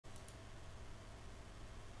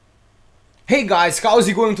Hey guys, how's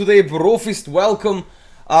it going today? Brofist, welcome.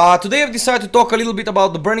 Today I've decided to talk a little bit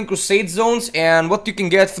about the Burning Crusade zones and what you can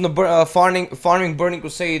get from the farming Burning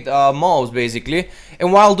Crusade mobs, basically.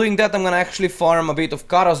 And while doing that, I'm gonna actually farm a bit of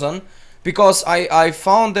Karazhan, because I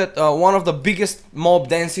found that one of the biggest mob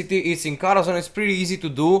density is in Karazhan. It's pretty easy to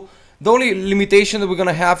do. The only limitation that we're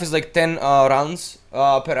gonna have is like 10 rounds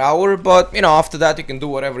per hour, but you know, after that you can do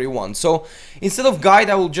whatever you want. So instead of guide,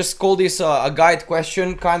 I will just call this a guide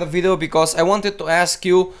question kind of video, because I wanted to ask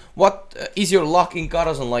you what is your luck in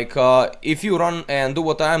Karazhan. Like if you run and do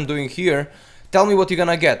what I'm doing here, tell me what you're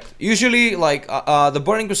gonna get. Usually like the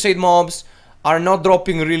Burning Crusade mobs are not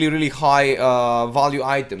dropping really high value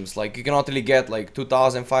items. Like you cannot really get like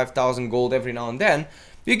 2,000, 5,000 gold every now and then.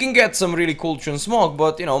 You can get some really cool Transmog,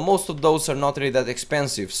 but you know, most of those are not really that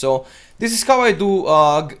expensive. So this is how I do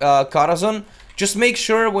Karazhan. Just make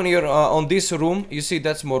sure when you're on this room, you see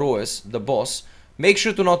that's Moroes, the boss. Make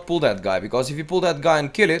sure to not pull that guy, because if you pull that guy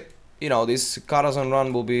and kill it, you know, this Karazhan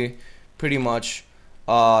run will be pretty much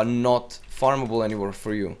not farmable anymore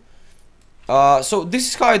for you. So this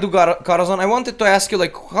is how I do Karazhan. I wanted to ask you,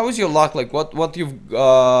 like, how is your luck? Like, what you've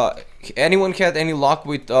anyone had any luck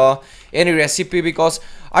with any recipe? Because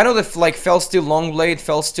I know that like Felsteel Longblade,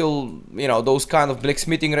 Felsteel, you know, those kind of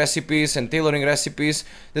blacksmithing recipes and tailoring recipes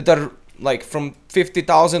that are like from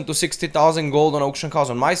 50,000 to 60,000 gold on auction house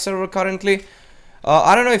on my server currently.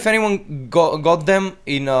 I don't know if anyone got them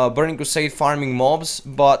in Burning Crusade farming mobs,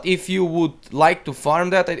 but if you would like to farm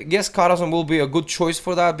that, I guess Karazhan will be a good choice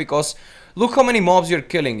for that, because look how many mobs you're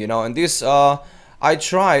killing, you know. And this I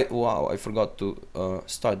tried, wow, I forgot to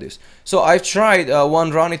start this. So I tried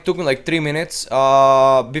one run. It took me like 3 minutes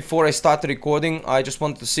before I started recording. I just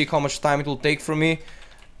wanted to see how much time it will take for me,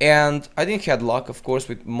 and I didn't have luck, of course,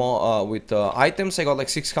 with items. I got like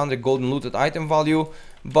 600 golden looted item value,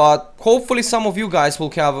 but hopefully some of you guys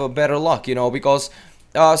will have a better luck, you know, because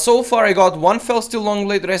so far I got one Felsteel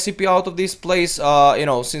Longblade recipe out of this place, you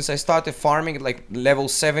know, since I started farming at like level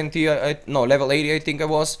 70, no, level 80 I think I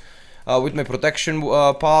was, with my protection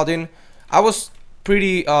paladin. I was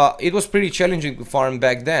pretty, it was pretty challenging to farm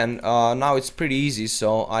back then. Now it's pretty easy,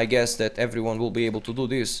 so I guess that everyone will be able to do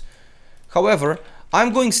this. However,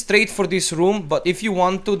 I'm going straight for this room, but if you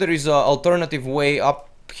want to, there is an alternative way up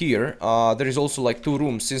here. There is also like 2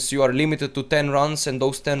 rooms, since you are limited to 10 runs, and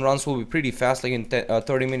those 10 runs will be pretty fast, like in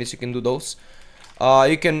 30 minutes you can do those.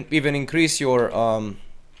 You can even increase your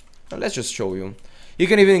let's just show you. You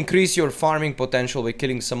can even increase your farming potential by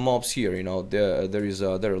killing some mobs here, you know. There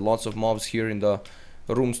are lots of mobs here in the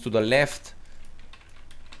rooms to the left.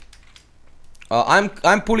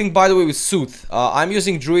 I'm pulling, by the way, with Sooth. I'm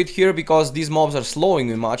using Druid here because these mobs are slowing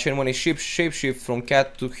me much, and when I shapeshift from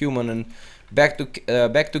cat to human and back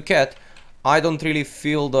to cat, I don't really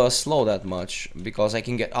feel the slow that much, because I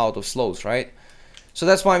can get out of slows, right? So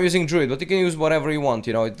that's why I'm using Druid, but you can use whatever you want,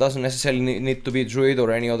 you know. It doesn't necessarily need to be Druid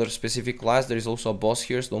or any other specific class. There is also a boss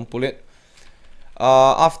here, so don't pull it.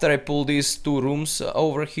 After I pull these 2 rooms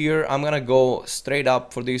over here, I'm gonna go straight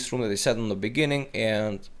up for this room that I said in the beginning,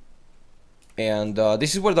 and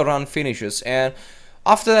this is where the run finishes. And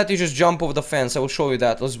after that you just jump over the fence. I will show you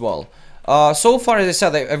that as well. So far, as I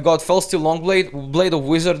said, I've got Felsteel Longblade, Blade of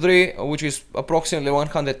Wizardry, which is approximately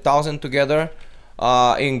 100,000 together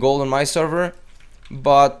in gold on my server.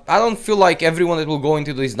 But I don't feel like everyone that will go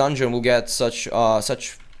into this dungeon will get such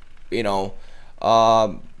you know,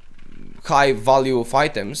 high value of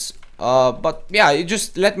items. But yeah, you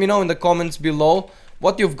just let me know in the comments below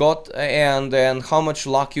what you've got and how much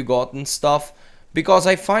luck you got and stuff, because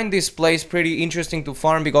I find this place pretty interesting to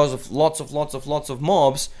farm because of lots of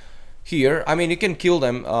mobs here. I mean, you can kill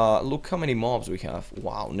them. Look how many mobs we have.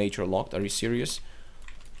 Wow, nature locked. Are you serious?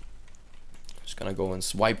 Just gonna go and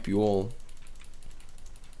swipe you all.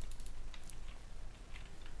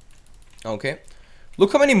 Okay,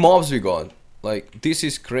 look how many mobs we got. Like, this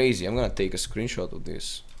is crazy. I'm gonna take a screenshot of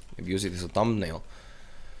this, maybe use it as a thumbnail.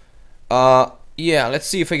 Yeah, let's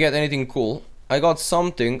see if I get anything cool. I got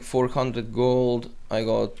something, 400 gold. I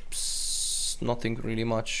got nothing really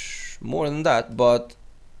much more than that, but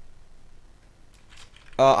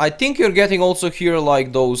I think you're getting also here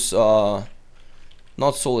like those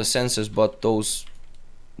not soul essences, but those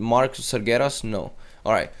Marcus Sargeras. No.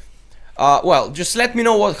 Alright. Well, just let me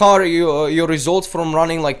know how are your results from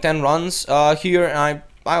running like 10 runs here. And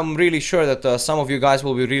I'm really sure that some of you guys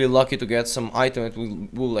will be really lucky to get some item that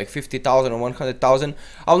will like 50,000 or 100,000.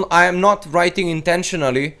 I am not writing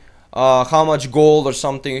intentionally how much gold or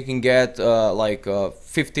something you can get, like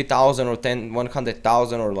 50,000 or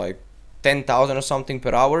 100,000 or like 10,000 or something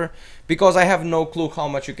per hour, because I have no clue how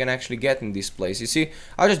much you can actually get in this place. You see,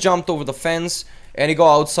 I just jumped over the fence and you go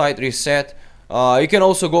outside, reset. You can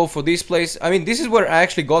also go for this place. I mean, this is where I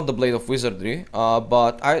actually got the Blade of Wizardry,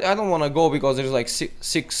 but I don't want to go because there's like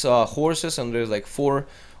six horses and there's like 4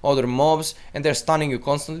 other mobs and they're stunning you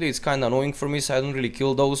constantly. It's kind of annoying for me, so I don't really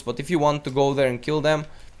kill those, but if you want to go there and kill them,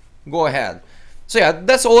 go ahead. So yeah,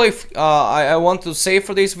 that's all I want to say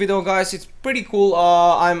for this video, guys. It's pretty cool.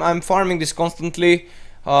 I'm farming this constantly.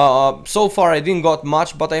 So far I didn't got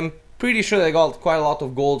much, but I'm pretty sure I got quite a lot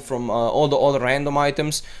of gold from all the other random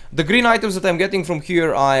items. The green items that I'm getting from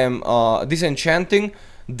here, I am disenchanting.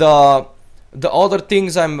 The other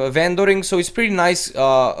things I'm vendoring, so it's pretty nice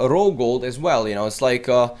raw gold as well, you know. It's like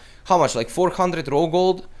how much, like 400 raw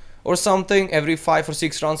gold or something every 5 or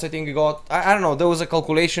 6 runs. I think you got, I don't know, there was a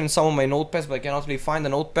calculation in some of my notepads, but I cannot really find the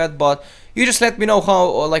notepad. But you just let me know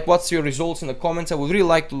how, like, what's your results in the comments. I would really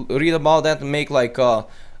like to read about that and make like a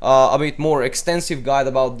bit more extensive guide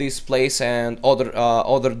about this place and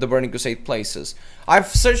other the Burning Crusade places. I've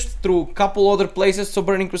searched through a couple other places to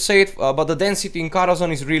Burning Crusade, but the density in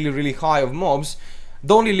Karazhan is really high of mobs.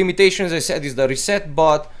 The only limitation, as I said, is the reset,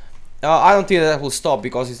 but I don't think that will stop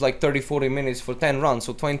because it's like 30-40 minutes for 10 runs,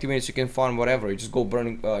 so 20 minutes you can farm whatever. You just go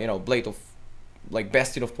burning, you know, Blade of, like,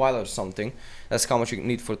 Bastard of Twilight or something. That's how much you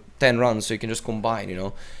need for 10 runs, so you can just combine, you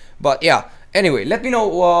know. But yeah, anyway, let me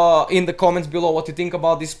know in the comments below what you think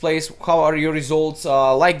about this place. How are your results?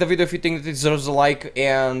 Like the video if you think it deserves a like,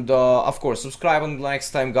 and of course subscribe until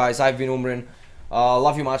next time, guys. I've been Umren.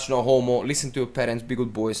 Love you much, no homo. Listen to your parents, be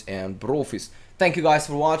good boys, and brofist. Thank you guys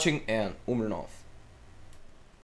for watching, and Umren off.